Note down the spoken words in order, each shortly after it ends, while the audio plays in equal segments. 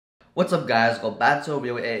What's up, guys? Go back to a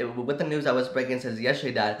review with the news that was breaking since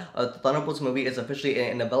yesterday that the Thunderbolts movie is officially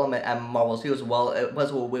in development at Marvel Studios. Well,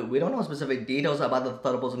 we don't know specific details about the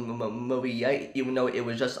Thunderbolts movie yet, even though it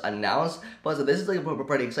was just announced. But this is like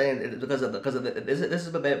pretty exciting because this has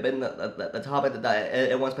been the topic that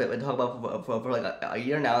everyone's been talking about for like a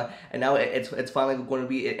year now, and now it's finally going to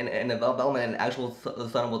be in development, an actual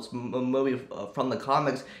Thunderbolts movie from the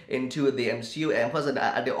comics into the MCU. And plus,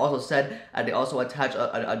 they also said they also attached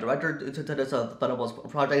a director to this Thunderbolts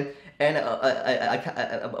project, and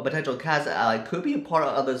a potential cast could be a part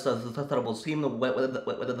of this Thunderbolts team with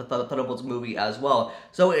the Thunderbolts movie as well.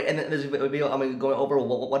 So in this video, I'm going over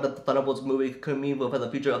what the Thunderbolts movie could mean for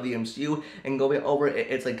the future of the MCU, and going over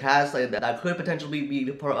its a cast that could potentially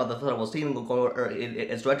be part of the Thunderbolts team, and going over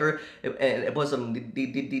its director, and put some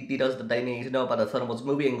details that they need to know about the Thunderbolts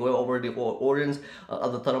movie, and going over the origins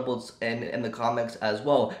of the Thunderbolts in the comics as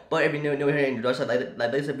well. But if you're new here and you're interested,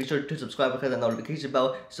 like they said, be sure to subscribe and click the notification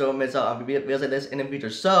bell so you don't miss out on videos like this in the future.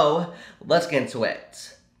 So let's get into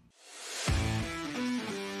it.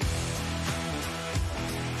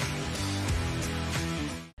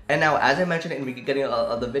 And now, as I mentioned in the beginning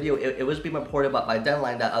of the video, it was being reported by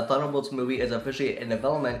Deadline that a Thunderbolts movie is officially in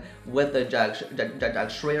development with the Jack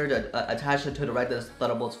Schrader attached to direct this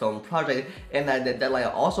Thunderbolts film project, and that the Deadline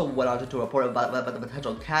also went on to report about the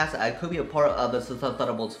potential cast that could be a part of this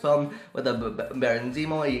Thunderbolts film, with the Baron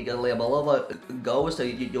Zemo, Leia Belova, Ghost,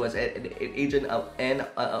 U.S. agent, and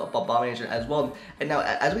Abomination as well. And now,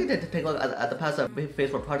 as we did take a look at the past phase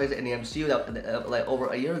for projects in the MCU that like over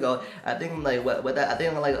a year ago, I think like with that, I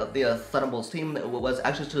think like the Thunderbolts team was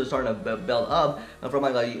actually starting to build up from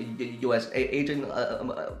like a U.S. agent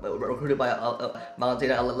recruited by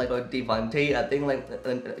Valentina Devante. I think like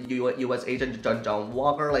U.S. agent John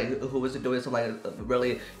Walker, like who was doing some like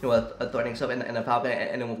really threatening stuff in the Falcon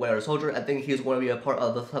and Winter Soldier. I think he's going to be a part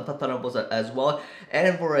of the Thunderbolts as well.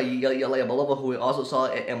 And for Leia Belova, who we also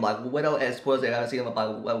saw in Black Widow, and suppose they haven't seen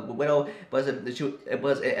Black Widow, but it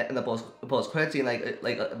was in the post credit scene, like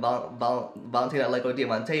Valentina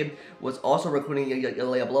Devante was also recruiting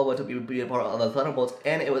Leia Belova to be a part of the Thunderbolts,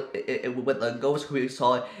 and it was with the Ghost who we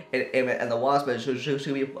saw in the Wasp, but she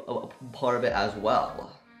should be a part of it as well.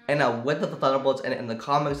 And now with the Thunderbolts in the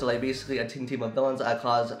comics, like basically a team of villains that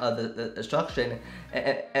cause the destruction,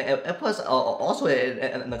 and plus also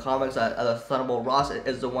in the comics, the Thunderbolt Ross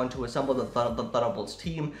is the one to assemble the Thunderbolts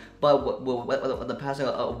team. But with the passing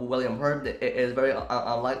of William Hurt, it is very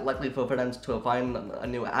unlikely for them to find a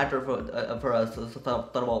new actor for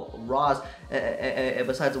Thunderbolt Ross. And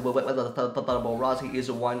besides, with the Thunderbolt Ross, he is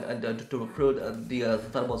the one to recruit the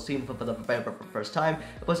Thunderbolts team for the very first time.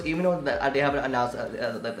 Plus, even though they haven't announced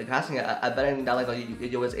the casting, I bet that like a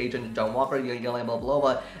U.S. agent John Walker, Leia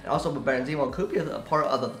Belova, and also Baron Zemo could be a part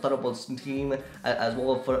of the Thunderbolts team as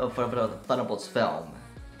well for the Thunderbolts film.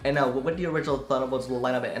 And now, with the original Thunderbolts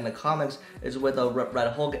lineup in the comics, is with the Red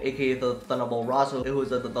Hulk, aka the Thunderbolt Ross, who is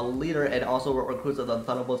the leader and also recruits of the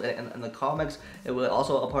Thunderbolts in the comics. It was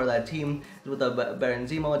also a part of that team with the Baron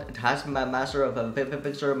Zemo, Taskmaster of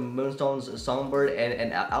Fixer, Moonstones, Songbird,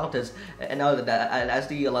 and Altus. And now as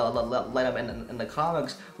the lineup in the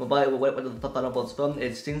comics, but with the Thunderbolts film,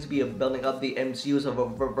 it seems to be building up the MCU's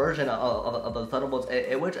version of the Thunderbolts,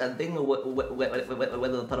 in which I think with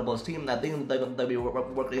the Thunderbolts team, I think they'll be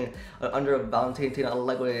working under Valentina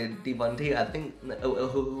Devante, I think,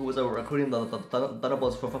 who was recruiting the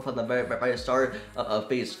Thunderbolts from the very start of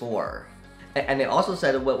Phase 4. And they also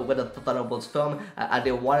said with the Thunderbolts film,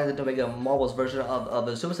 they wanted to make a Marvel's version of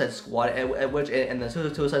the Suicide Squad, which in the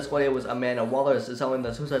Suicide Squad, it was Amanda Waller selling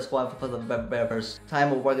the Suicide Squad for the very first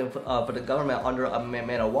time, working for the government under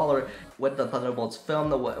Amanda Waller. With the Thunderbolts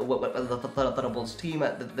film, with the Thunderbolts team,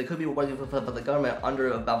 they could be working for the government under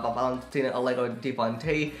Valentina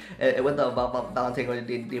Devante. With the Valentina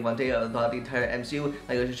Devante, the entire MCU,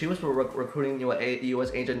 like she was recruiting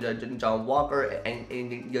U.S. agent John Walker and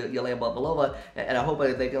Leia Belova. And I hope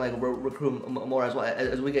they can like recruit more as well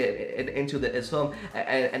as we get into this film.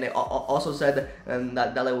 And they also said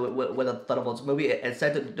that like, with the Thunderbolts movie, it's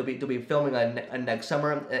set to be filming next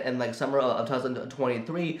summer, in like summer of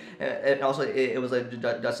 2023. And also it was like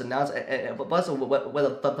just announced. But plus with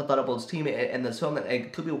the Thunderbolts team in this film,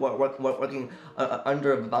 it could be working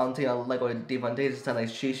under Valentina Devante. Like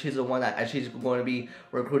she's the one that she's going to be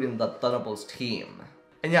recruiting the Thunderbolts team.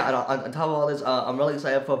 And yeah, on top of all this, I'm really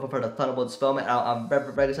excited for the Thunderbolts film, and I'm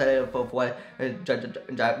very excited for what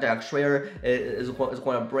Jack Schreier is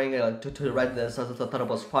going to bring to write this the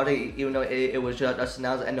Thunderbolts project, even though it was just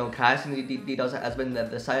announced and no casting details has been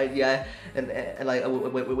decided yet, and like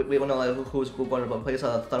we don't know like who's going to replace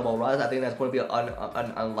Thunderbolt Ross. I think that's going to be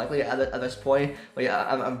unlikely at this point. But yeah,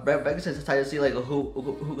 I'm very excited to see like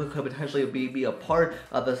who could potentially be a part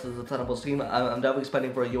of this Thunderbolts team. I'm definitely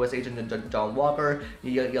expecting for U.S. agent John Walker,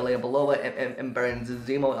 Yelena Belova, and Baron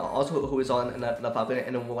Zemo, also who is on the Falcon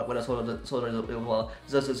and Winter Soldier as well.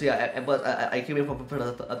 So yeah, and but I can't wait for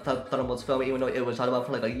the Thunderbolts film, even though it was talked about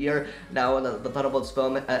for like a year. Now the Thunderbolts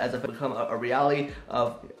film has become a reality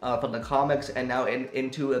from the comics and now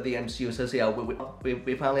into the MCU. So yeah,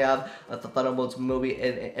 we finally have the Thunderbolts movie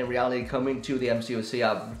in reality coming to the MCU. So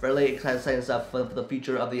yeah, really exciting stuff for the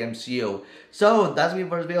future of the MCU. So that's me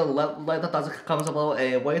for this video. Let the thoughts in the comments below. What are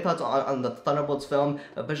your thoughts on the Thunderbolts film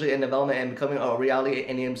officially in development and becoming a reality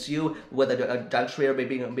in the MCU with Jack Schreier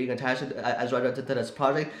being attached as writer to this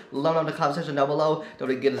project? Let me know in the comment section down below. Don't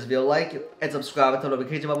forget to give this video a like and subscribe and turn the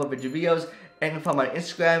notification bell for future videos, and follow my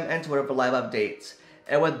Instagram and Twitter for live updates.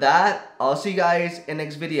 And with that, I'll see you guys in the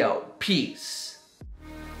next video. Peace.